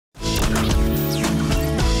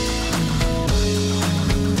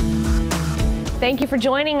Thank you for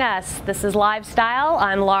joining us. This is Lifestyle.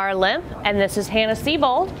 I'm Laura Limp, and this is Hannah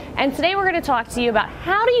Siebold. And today we're going to talk to you about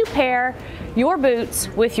how do you pair your boots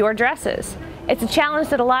with your dresses. It's a challenge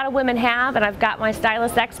that a lot of women have, and I've got my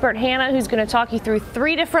stylist expert Hannah who's going to talk you through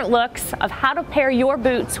 3 different looks of how to pair your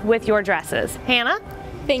boots with your dresses. Hannah?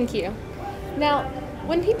 Thank you. Now,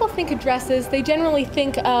 when people think of dresses, they generally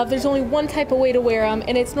think of there's only one type of way to wear them,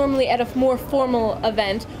 and it's normally at a more formal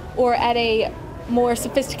event or at a more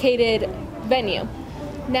sophisticated venue.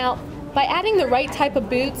 Now, by adding the right type of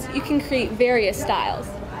boots, you can create various styles.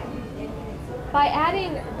 By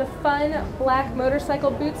adding the fun black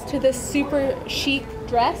motorcycle boots to this super chic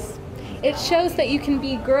dress, it shows that you can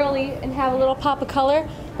be girly and have a little pop of color,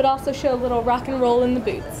 but also show a little rock and roll in the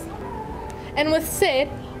boots. And with Sid,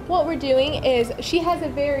 what we're doing is she has a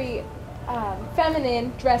very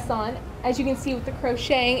feminine dress on. As you can see with the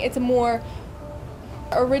crocheting, it's a more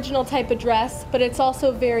original type of dress, but it's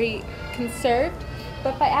also very conserved.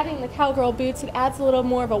 But by adding the cowgirl boots, it adds a little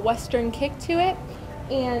more of a western kick to it,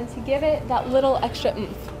 and to give it that little extra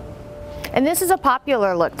oomph. And this is a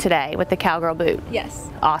popular look today with the cowgirl boot. Yes.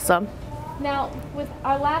 Awesome. Now, with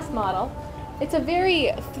our last model, it's a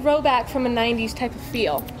very throwback from a 90s type of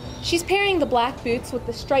feel. She's pairing the black boots with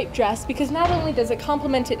the striped dress because not only does it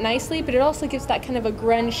complement it nicely, but it also gives that kind of a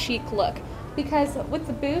grunge chic look. Because with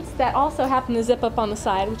the boots that also happen to zip up on the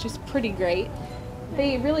side, which is pretty great,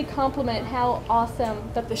 they really complement how awesome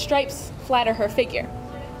that the stripes flatter her figure.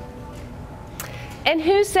 And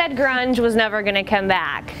who said grunge was never going to come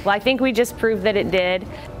back? Well, I think we just proved that it did.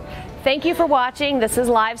 Thank you for watching. This is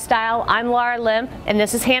Lifestyle. I'm Laura Limp, and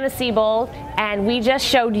this is Hannah Siebold, and we just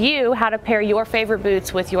showed you how to pair your favorite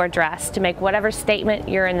boots with your dress to make whatever statement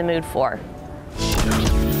you're in the mood for.